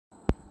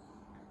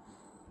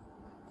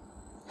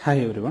Hi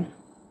everyone.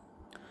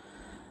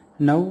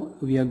 Now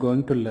we are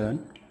going to learn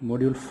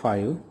module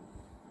 5.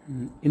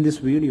 In this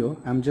video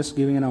I am just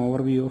giving an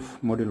overview of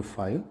module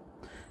 5,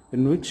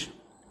 in which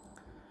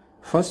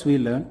first we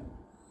learn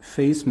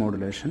phase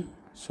modulation.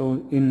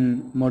 So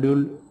in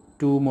module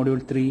 2,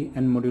 module 3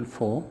 and module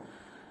 4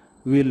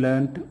 we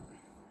learned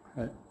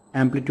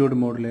amplitude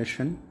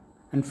modulation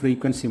and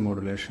frequency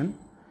modulation.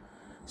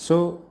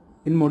 So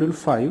in module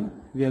 5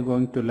 we are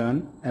going to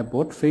learn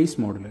about phase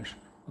modulation.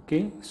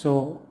 Okay,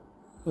 so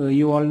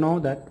you all know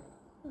that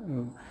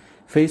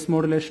phase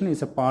modulation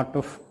is a part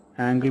of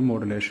angle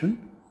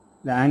modulation.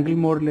 The angle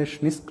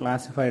modulation is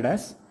classified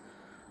as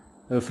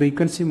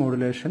frequency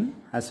modulation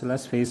as well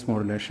as phase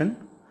modulation.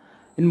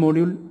 In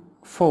module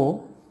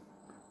 4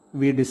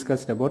 we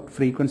discussed about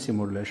frequency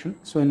modulation.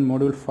 So in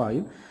module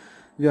 5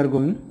 we are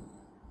going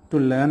to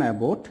learn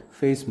about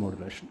phase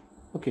modulation.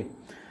 Okay,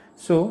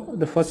 so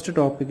the first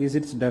topic is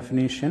its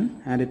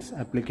definition and its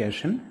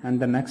application, and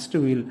the next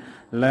we will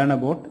learn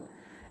about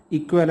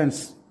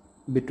equivalence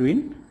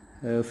between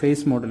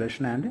phase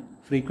modulation and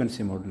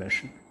frequency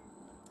modulation.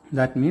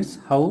 That means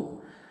how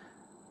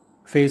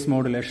phase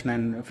modulation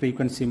and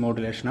frequency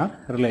modulation are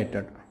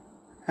related.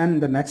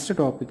 And the next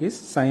topic is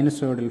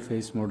sinusoidal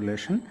phase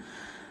modulation,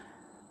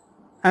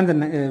 and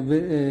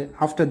then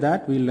after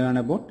that we learn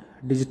about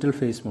digital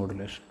phase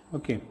modulation.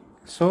 Okay,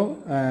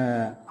 so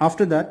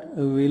after that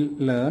we will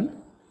learn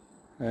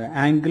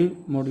angle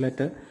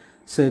modulator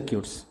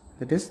circuits.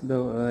 That is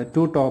the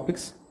two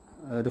topics.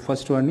 The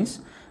first one is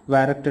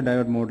varactor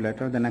diode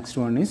modulator, the next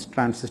one is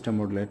transistor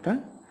modulator.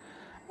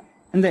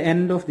 In the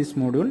end of this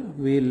module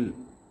we will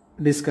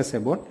discuss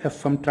about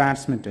FM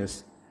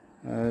transmitters.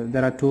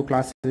 There are two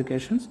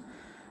classifications.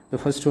 The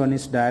first one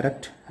is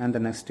direct and the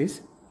next is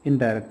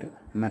indirect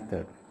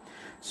method.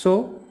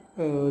 So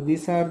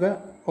these are the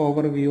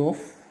overview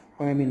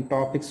of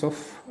topics of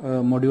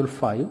module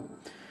 5.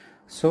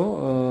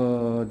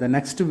 So the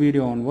next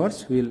video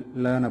onwards we will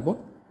learn about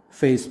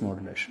phase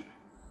modulation.